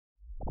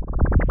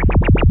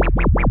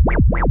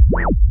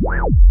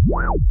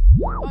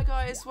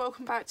Hi guys,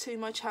 welcome back to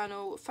my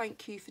channel.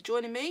 Thank you for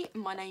joining me.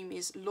 My name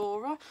is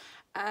Laura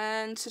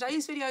and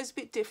today's video is a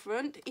bit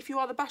different. If you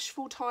are the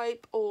bashful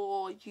type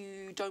or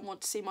you don't want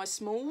to see my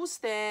smalls,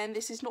 then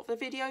this is not the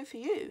video for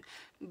you,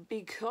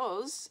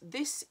 because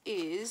this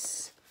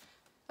is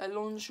a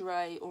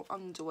lingerie or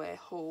underwear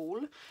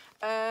haul.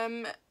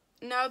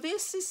 Now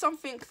this is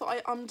something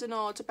that I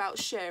denied about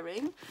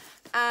sharing,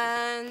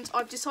 and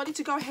I've decided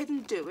to go ahead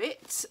and do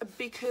it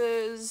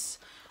because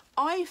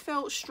I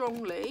felt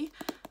strongly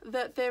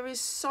that there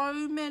is so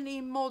many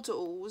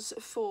models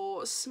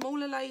for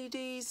smaller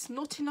ladies,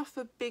 not enough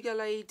for bigger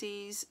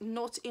ladies,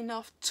 not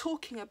enough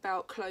talking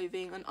about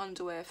clothing and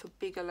underwear for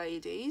bigger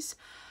ladies.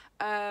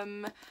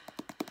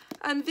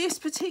 And this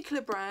particular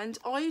brand,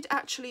 I'd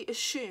actually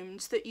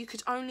assumed that you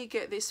could only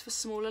get this for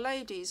smaller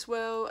ladies.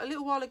 Well, a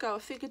little while ago I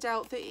figured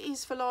out that it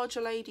is for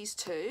larger ladies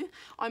too.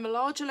 I'm a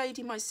larger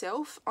lady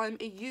myself. I'm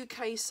a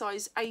UK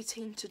size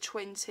 18 to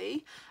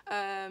 20.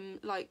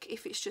 Like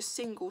if it's just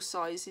single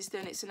sizes,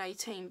 then it's an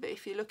 18. But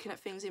if you're looking at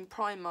things in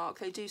Primark,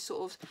 they do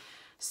sort of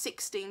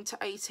 16 to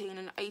 18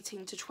 and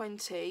 18 to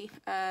 20.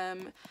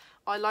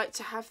 I like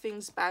to have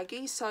things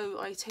baggy,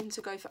 so I tend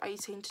to go for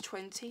 18 to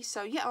 20.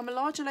 So yeah, I'm a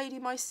larger lady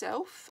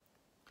myself.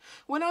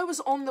 When I was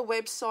on the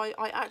website,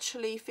 I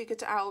actually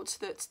figured out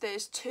that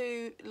there's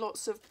two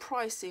lots of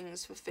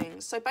pricings for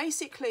things. So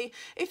basically,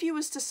 if you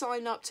was to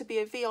sign up to be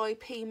a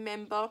VIP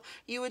member,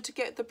 you would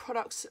get the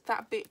products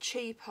that bit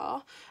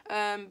cheaper.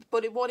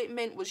 But what it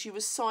meant was you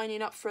were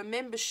signing up for a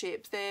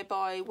membership,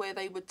 thereby where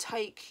they would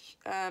take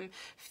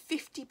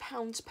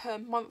 £50 per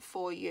month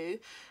for you.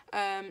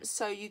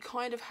 So you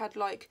kind of had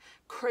like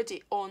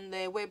credit on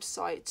their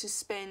website to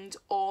spend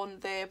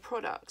on their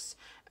products.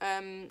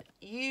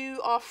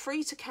 You are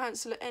free to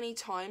cancel at any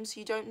time, so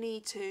you don't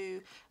need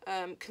to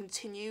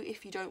continue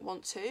if you don't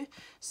want to.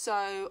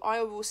 So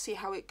I will see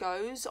how it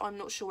goes. I'm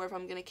not sure whether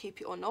I'm going to keep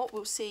it or not.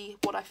 We'll see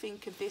what I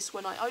think of this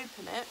when I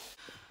open it.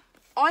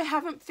 I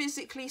haven't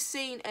physically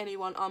seen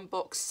anyone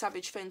unbox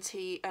Savage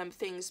Fenty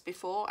things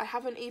before. I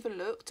haven't even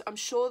looked. I'm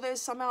sure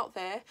there's some out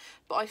there,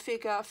 but I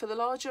figure for the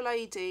larger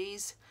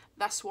ladies,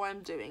 that's why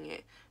I'm doing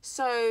it.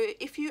 So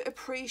if you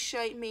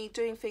appreciate me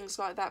doing things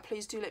like that,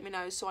 please do let me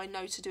know so I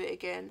know to do it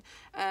again,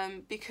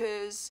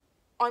 because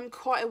I'm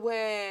quite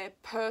aware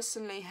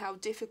personally how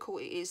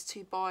difficult it is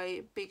to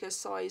buy bigger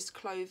sized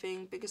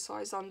clothing, bigger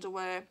sized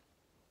underwear.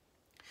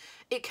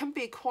 It can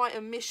be quite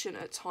a mission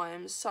at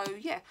times. So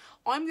yeah,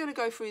 I'm going to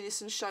go through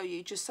this and show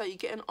you, just so you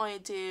get an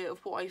idea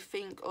of what I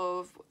think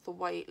of the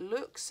way it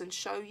looks, and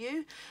show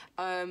you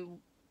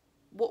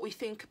what we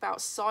think about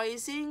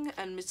sizing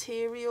and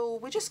material.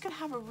 We're just going to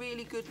have a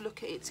really good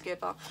look at it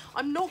together.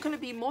 I'm not going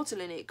to be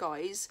modelling it,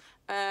 guys.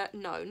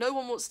 No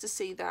one wants to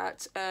see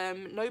that.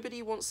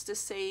 Nobody wants to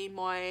see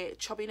my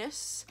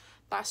chubbiness.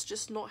 That's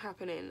just not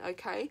happening,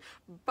 okay?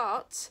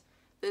 But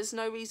there's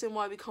no reason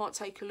why we can't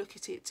take a look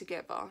at it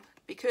together,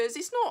 because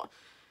it's not,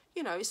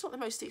 you know, it's not the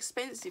most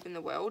expensive in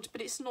the world,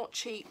 but it's not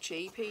cheap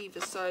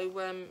either. So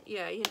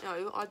yeah, you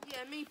know,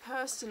 me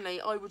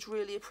personally, I would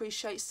really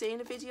appreciate seeing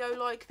a video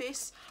like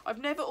this. I've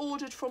never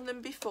ordered from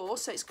them before,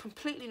 so it's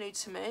completely new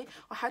to me.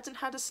 I hadn't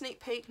had a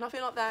sneak peek,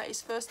 nothing like that.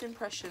 It's first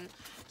impression.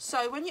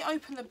 So when you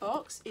open the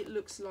box, it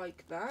looks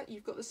like that.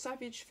 You've got the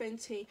Savage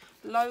Fenty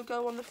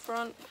logo on the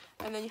front,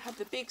 and then you have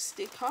the big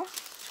sticker,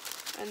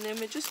 and then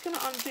we're just going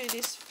to undo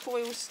this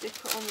foil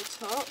sticker on the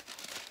top.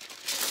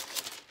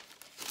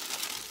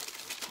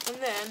 And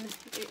then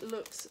it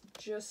looks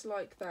just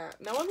like that.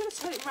 Now I'm going to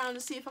turn it around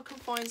and see if I can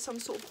find some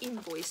sort of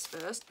invoice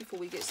first before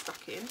we get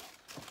stuck in.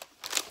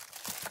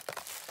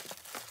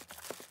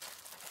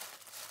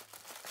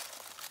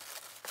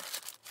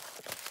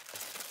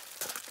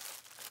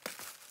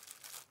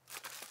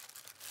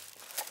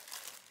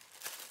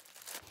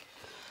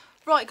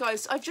 Right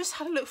guys, I've just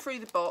had a look through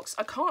the box.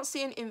 I can't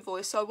see an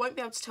invoice, so I won't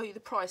be able to tell you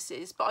the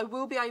prices, but I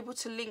will be able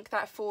to link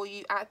that for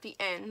you at the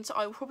end.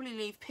 I will probably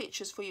leave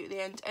pictures for you at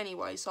the end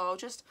anyway, so I'll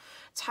just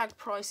tag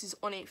prices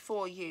on it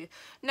for you.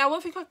 Now, one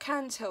thing I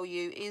can tell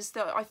you is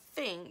that I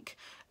think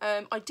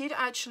I did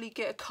actually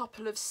get a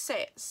couple of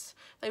sets.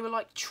 They were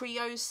like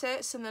trio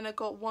sets, and then I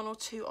got 1 or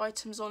 2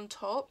 items on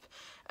top.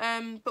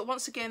 But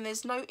once again,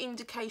 there's no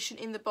indication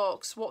in the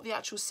box what the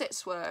actual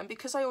sets were, and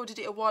because I ordered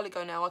it a while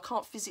ago now, I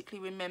can't physically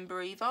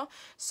remember either,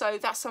 so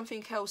that's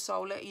something else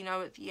I'll let you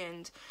know at the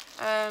end.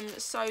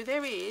 So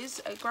there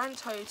is a grand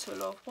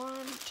total of 1,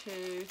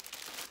 2,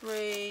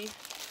 3,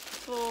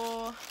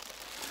 4,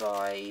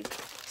 5,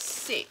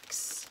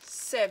 6,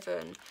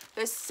 7.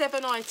 There's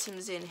 7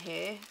 items in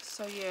here,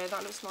 so yeah,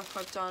 that looks like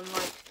I've done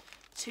like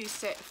 2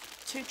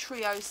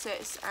 trio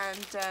sets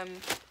and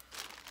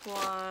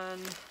 1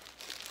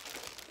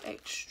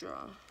 extra.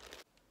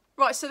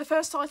 Right, so the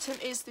first item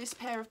is this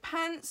pair of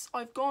pants.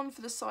 I've gone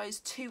for the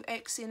size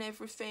 2X in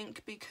everything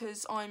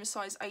because I'm a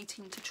size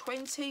 18 to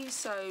 20,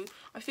 so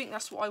I think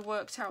that's what I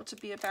worked out to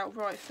be about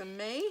right for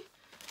me.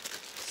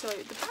 So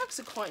the bags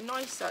are quite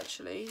nice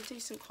actually,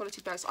 decent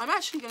quality bags. I'm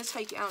actually going to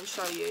take it out and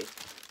show you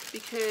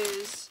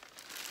because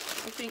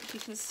I think you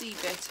can see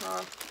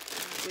better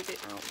with it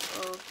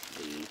out of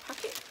the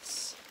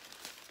packets.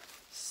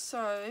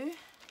 So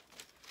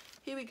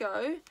here we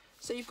go.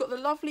 So you've got the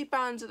lovely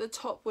band at the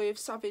top with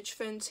Savage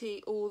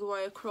Fenty all the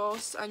way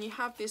across, and you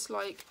have this,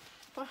 like,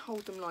 if I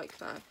hold them like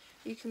that,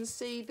 you can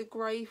see the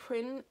grey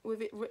print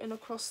with it written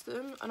across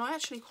them, and I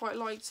actually quite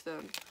liked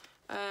them.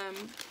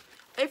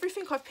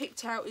 Everything I've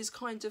picked out is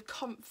kind of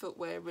comfort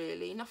wear,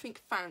 really, nothing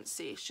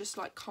fancy, it's just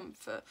like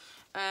comfort.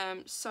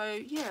 So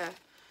yeah,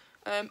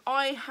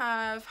 I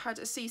have had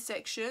a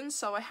C-section,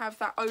 so I have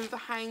that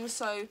overhang,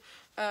 so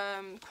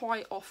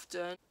quite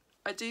often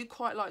I do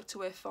quite like to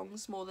wear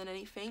thongs more than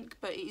anything,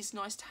 but it is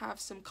nice to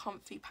have some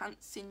comfy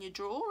pants in your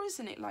drawer,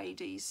 isn't it,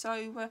 ladies?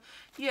 So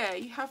yeah,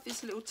 you have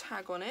this little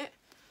tag on it,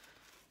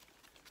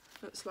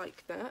 looks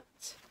like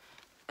that,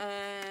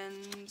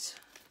 and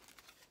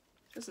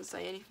doesn't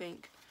say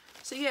anything.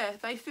 So yeah,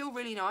 they feel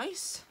really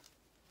nice.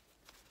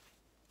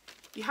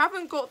 You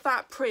haven't got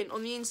that print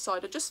on the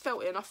inside. I just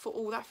felt it and I thought,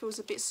 oh, that feels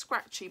a bit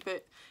scratchy,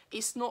 but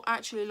it's not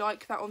actually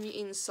like that on the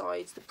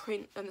inside. The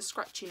print and the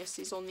scratchiness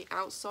is on the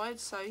outside.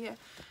 So yeah,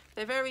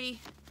 they're very,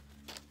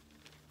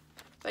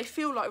 they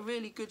feel like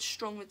really good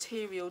strong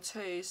material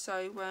too.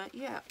 So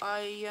yeah,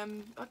 I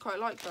quite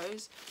like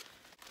those.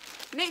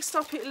 Next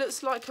up, it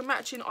looks like a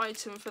matching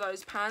item for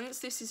those pants.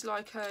 This is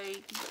like a,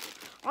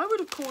 I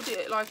would have called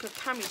it like a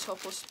cami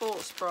top or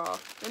sports bra.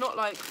 They're not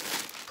like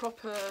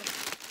proper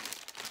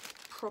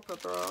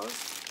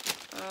bras.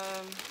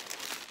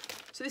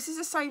 So this is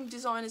the same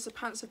design as the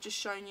pants I've just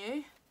shown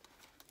you,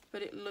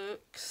 but it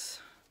looks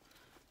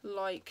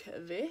like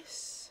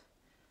this.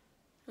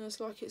 And it's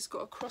like it's got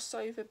a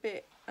crossover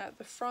bit at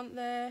the front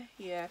there,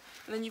 yeah.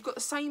 And then you've got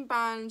the same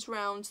band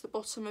round the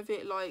bottom of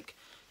it like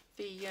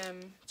the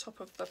top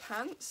of the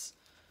pants.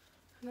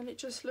 And then it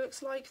just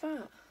looks like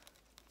that.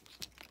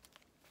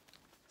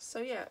 So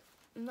yeah,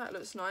 and that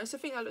looks nice. I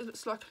think that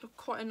looks like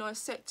quite a nice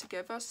set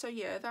together. So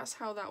yeah, that's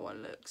how that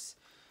one looks.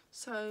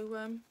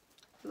 So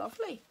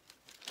lovely.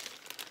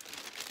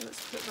 So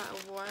let's put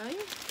that away.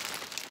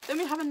 Then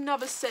we have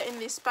another set in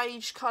this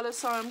beige colour,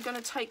 so I'm going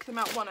to take them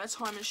out one at a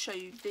time and show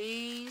you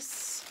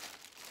these.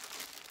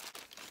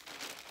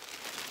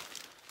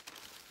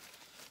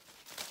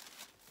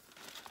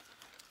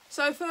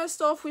 So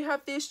first off, we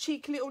have this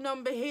cheeky little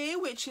number here,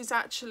 which is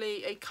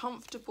actually a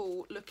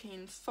comfortable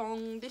looking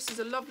thong. This is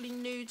a lovely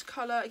nude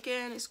colour.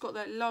 Again, it's got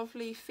that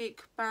lovely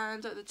thick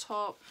band at the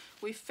top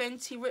with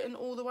Fenty written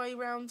all the way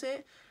around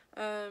it.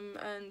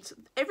 And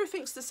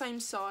everything's the same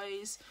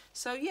size.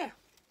 So yeah,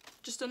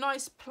 just a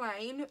nice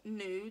plain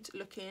nude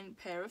looking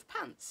pair of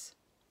pants.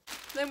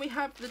 Then we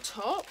have the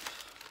top,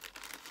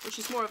 which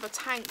is more of a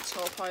tank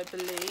top, I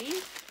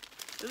believe.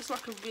 It looks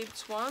like a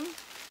ribbed one.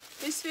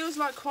 This feels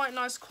like quite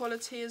nice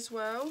quality as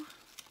well.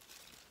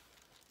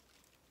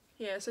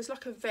 Yeah, so it's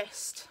like a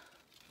vest.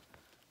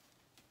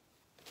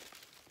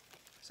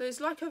 So it's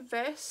like a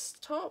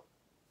vest top.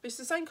 It's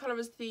the same colour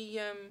as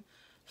the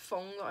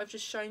thong that I've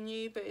just shown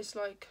you, but it's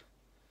like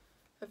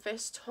a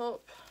vest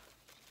top,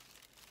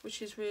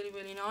 which is really,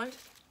 really nice.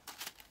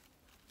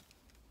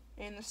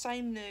 In the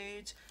same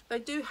nude. They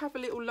do have a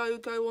little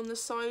logo on the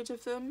side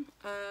of them.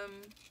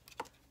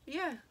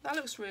 Yeah, that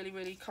looks really,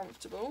 really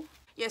comfortable.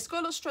 Yeah, it's got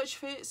a lot of stretch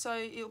fit, so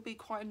it'll be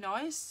quite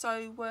nice.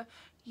 So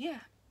yeah,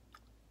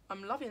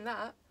 I'm loving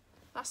that.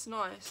 That's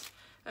nice.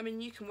 I mean,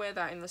 you can wear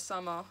that in the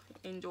summer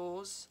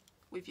indoors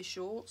with your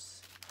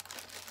shorts.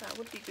 That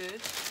would be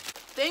good.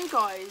 Then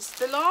guys,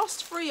 the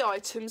last three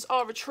items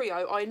are a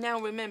trio. I now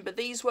remember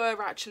these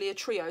were actually a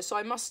trio, so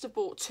I must have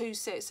bought two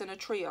sets and a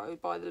trio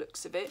by the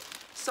looks of it.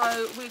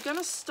 So we're going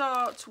to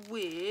start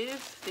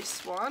with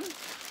this one.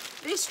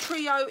 This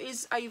trio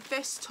is a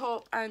vest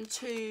top and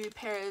two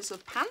pairs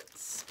of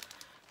pants.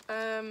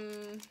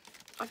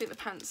 I think the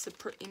pants are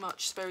pretty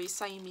much very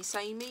samey.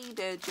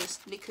 They're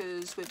just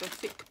knickers with a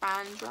thick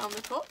band around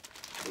the top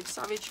with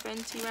Savage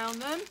Fenty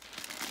around them.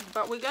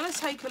 But we're going to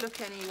take a look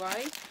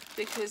anyway,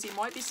 because it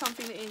might be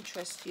something that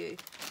interests you.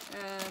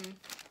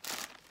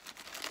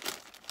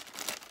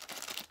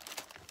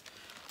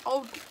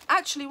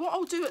 Actually, what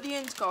I'll do at the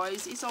end,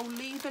 guys, is I'll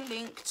leave a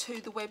link to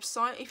the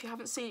website. If you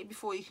haven't seen it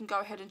before, you can go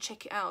ahead and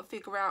check it out and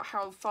figure out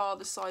how far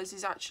the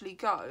sizes actually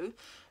go.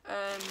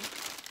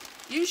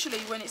 Usually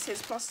when it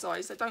says plus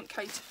size, they don't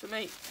cater for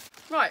me.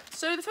 Right,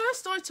 so the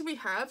first item we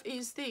have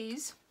is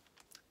these,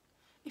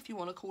 if you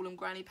want to call them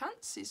granny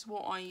pants, is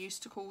what I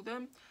used to call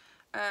them.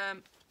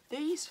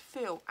 These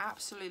feel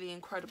absolutely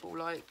incredible.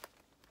 Like,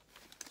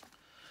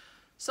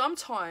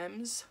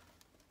 sometimes,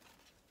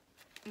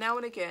 now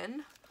and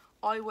again,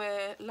 I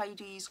wear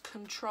ladies'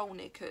 control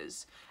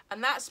knickers,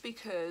 and that's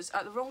because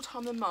at the wrong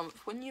time of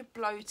month, when you're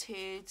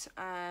bloated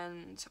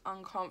and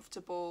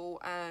uncomfortable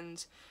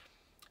and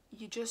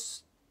you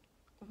just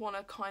want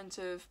to kind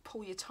of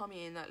pull your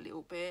tummy in that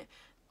little bit,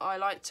 I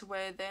like to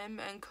wear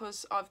them. And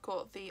because I've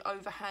got the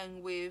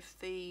overhang with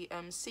the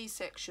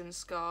C-section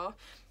scar,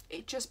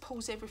 it just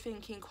pulls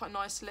everything in quite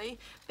nicely.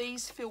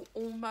 These feel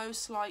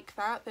almost like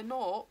that. They're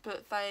not,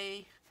 but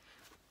they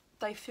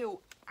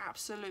feel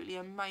absolutely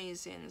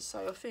amazing.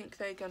 So I think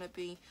they're going to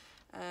be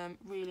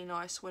really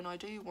nice when I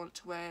do want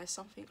to wear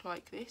something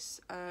like this.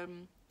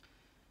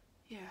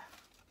 Yeah.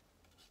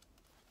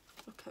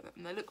 Look at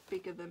them, they look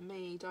bigger than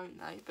me, don't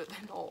they? But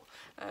they're not.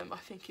 I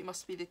think it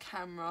must be the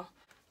camera.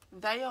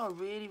 They are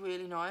really,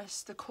 really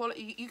nice. The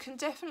quality, you can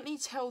definitely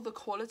tell the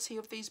quality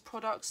of these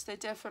products. They're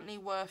definitely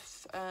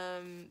worth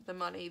the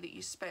money that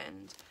you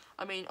spend.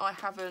 I mean, I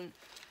haven't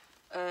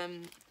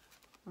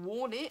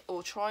worn it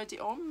or tried it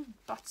on,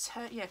 but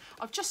yeah,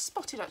 I've just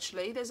spotted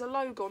actually there's a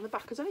logo on the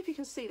back. I don't know if you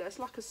can see that. It's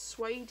like a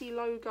suede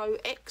logo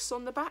X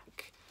on the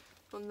back,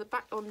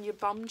 on your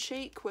bum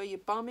cheek where your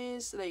bum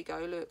is. There you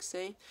go, look,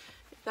 see,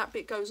 that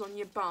bit goes on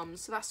your bum,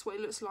 so that's what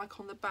it looks like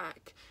on the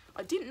back.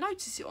 I didn't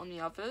notice it on the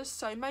others,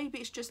 so maybe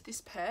it's just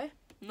this pair,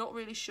 not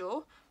really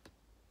sure,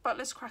 but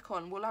let's crack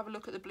on. We'll have a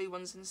look at the blue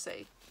ones and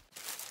see.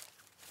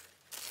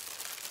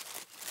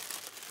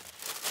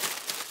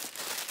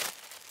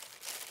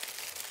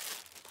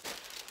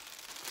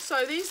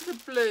 So these are the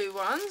blue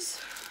ones.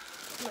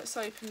 Let's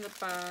open the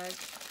bag.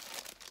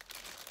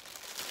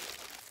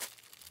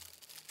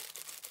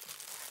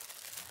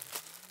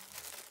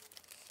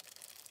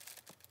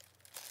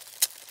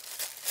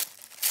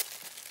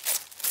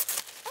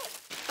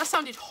 That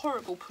sounded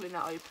horrible pulling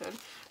that open.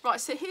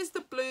 Right, so here's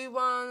the blue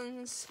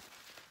ones.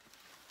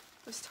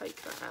 Let's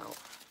take that out.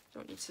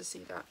 Don't need to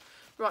see that.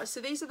 Right,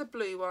 so these are the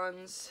blue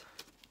ones.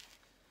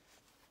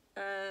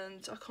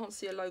 And I can't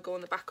see a logo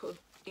on the back of,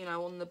 you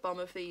know, on the bum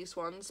of these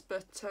ones.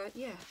 But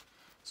yeah,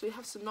 so we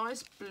have some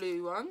nice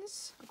blue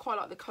ones. I quite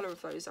like the colour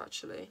of those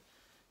actually.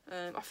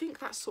 I think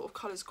that sort of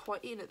colour's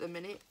quite in at the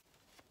minute.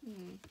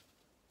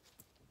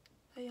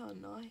 They are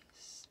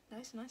nice.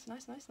 Nice, nice,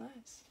 nice, nice,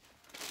 nice.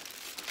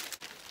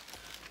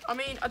 I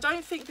mean, I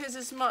don't think there's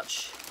as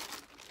much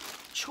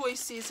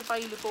choices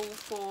available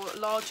for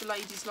larger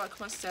ladies like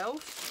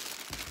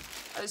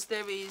myself as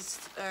there is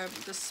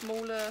the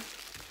smaller,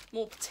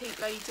 more petite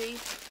lady.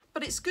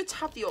 But it's good to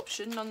have the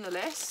option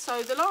nonetheless.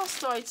 So the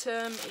last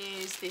item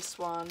is this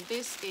one.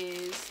 This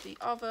is the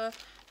other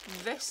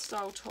vest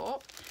style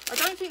top. I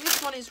don't think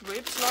this one is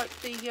ribbed like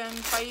the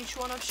beige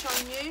one I've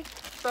shown you,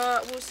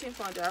 but we'll soon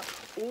find out.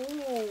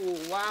 Oh,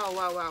 wow,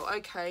 wow, wow.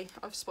 Okay,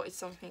 I've spotted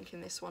something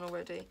in this one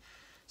already.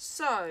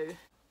 So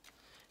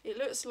it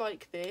looks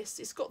like this.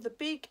 It's got the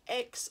big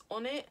X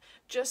on it,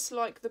 just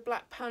like the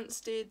black pants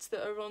did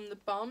that are on the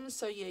bum.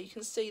 So yeah, you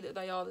can see that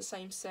they are the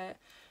same set.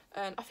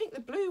 And I think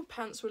the blue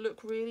pants will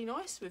look really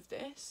nice with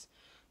this.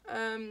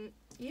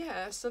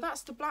 Yeah, so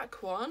that's the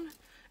black one.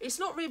 It's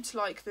not ribbed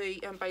like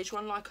the beige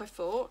one, like I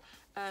thought.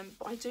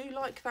 But I do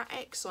like that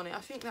X on it.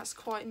 I think that's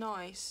quite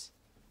nice.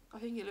 I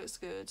think it looks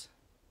good.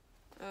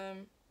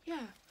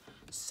 Yeah.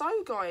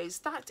 So guys,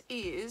 that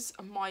is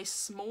my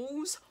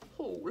smalls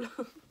haul.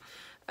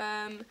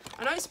 I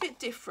know it's a bit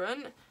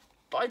different,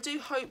 but I do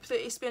hope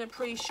that it's been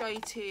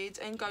appreciated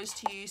and goes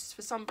to use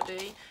for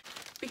somebody,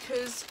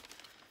 because,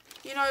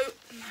 you know,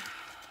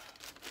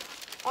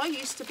 I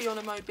used to be on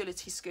a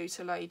mobility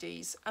scooter,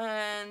 ladies,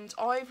 and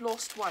I've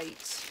lost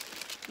weight.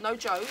 No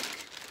joke.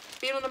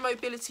 Being on a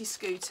mobility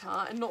scooter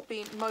and not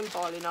being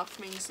mobile enough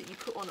means that you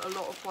put on a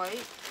lot of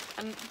weight.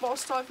 And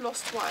whilst I've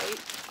lost weight,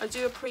 I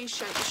do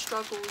appreciate the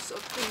struggles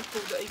of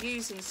people that are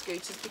using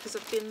scooters, because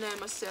I've been there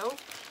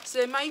myself. So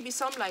there may be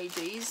some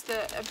ladies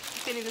that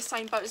have been in the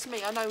same boat as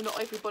me. I know not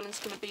everyone's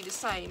going to be the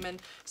same, and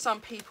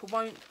some people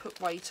won't put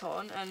weight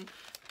on, and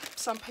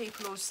some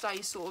people will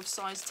stay sort of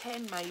size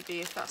 10 maybe,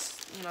 if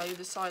that's, you know,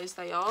 the size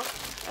they are.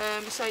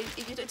 So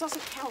it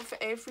doesn't count for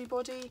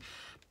everybody,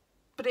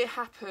 but it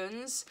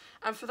happens.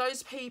 And for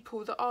those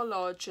people that are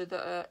larger,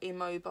 that are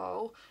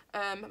immobile,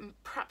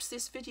 perhaps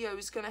this video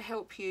is going to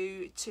help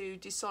you to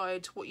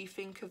decide what you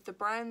think of the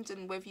brand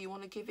and whether you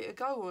want to give it a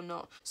go or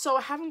not. So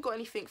I haven't got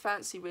anything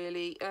fancy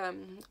really,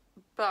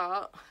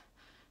 but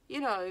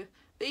you know,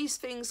 these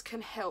things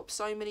can help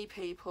so many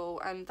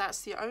people, and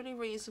that's the only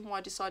reason why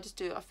I decided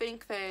to do it. I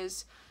think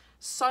there's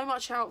so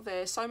much out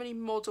there, so many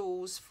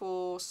models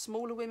for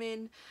smaller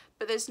women,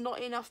 but there's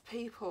not enough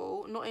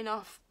people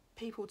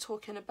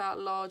talking about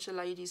larger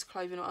ladies'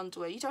 clothing or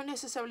underwear. You don't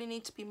necessarily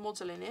need to be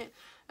modelling it.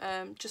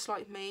 Just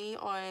like me,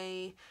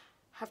 I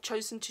have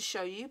chosen to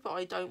show you, but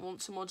I don't want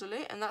to model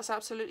it, and that's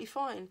absolutely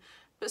fine.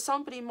 But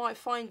somebody might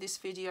find this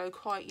video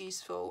quite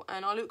useful,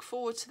 and I look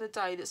forward to the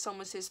day that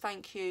someone says,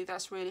 thank you,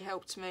 that's really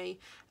helped me.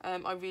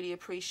 I really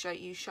appreciate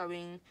you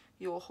showing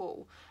your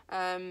haul.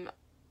 I'm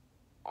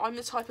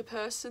the type of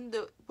person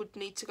that would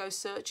need to go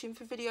searching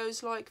for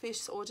videos like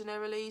this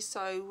ordinarily,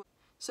 so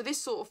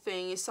this sort of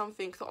thing is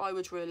something that I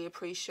would really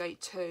appreciate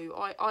too.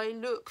 I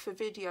look for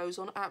videos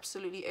on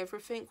absolutely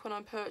everything when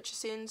I'm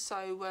purchasing,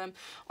 so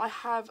I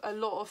have a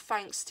lot of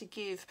thanks to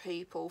give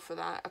people for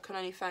that. I can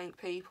only thank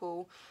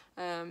people.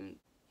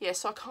 Yeah,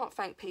 so I can't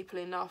thank people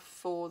enough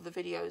for the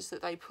videos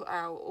that they put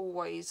out,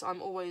 always. I'm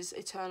always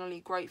eternally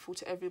grateful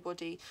to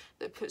everybody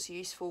that puts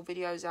useful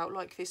videos out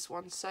like this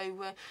one. So,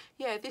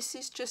 yeah, this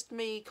is just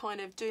me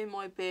kind of doing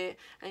my bit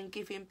and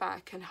giving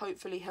back and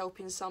hopefully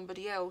helping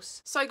somebody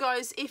else. So,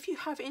 guys, if you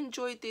have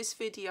enjoyed this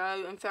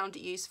video and found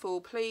it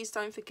useful, please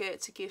don't forget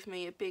to give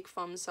me a big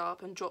thumbs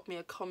up and drop me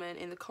a comment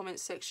in the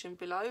comment section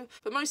below.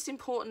 But most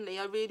importantly,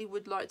 I really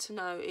would like to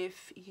know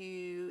if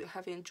you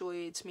have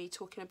enjoyed me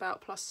talking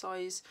about plus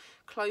size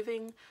clothing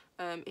clothing.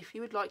 If you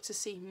would like to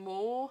see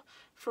more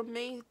from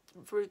me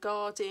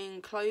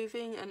regarding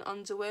clothing and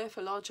underwear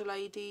for larger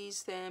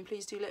ladies, then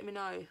please do let me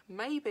know.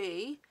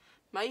 Maybe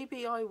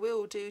I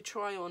will do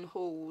try-on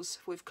hauls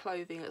with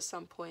clothing at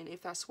some point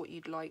if that's what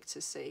you'd like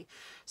to see.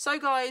 So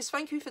guys,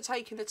 thank you for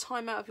taking the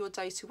time out of your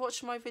day to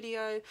watch my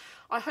video.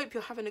 I hope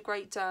you're having a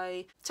great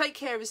day. Take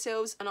care of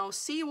yourselves, and I'll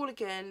see you all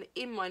again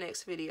in my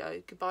next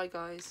video. Goodbye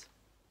guys.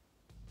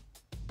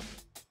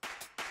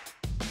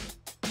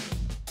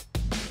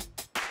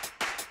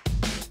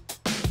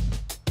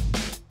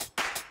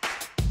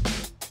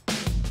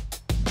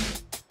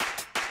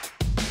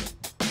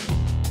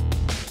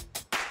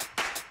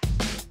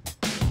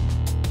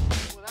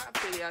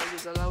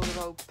 Was a load of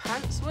old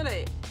pants, wasn't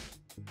it?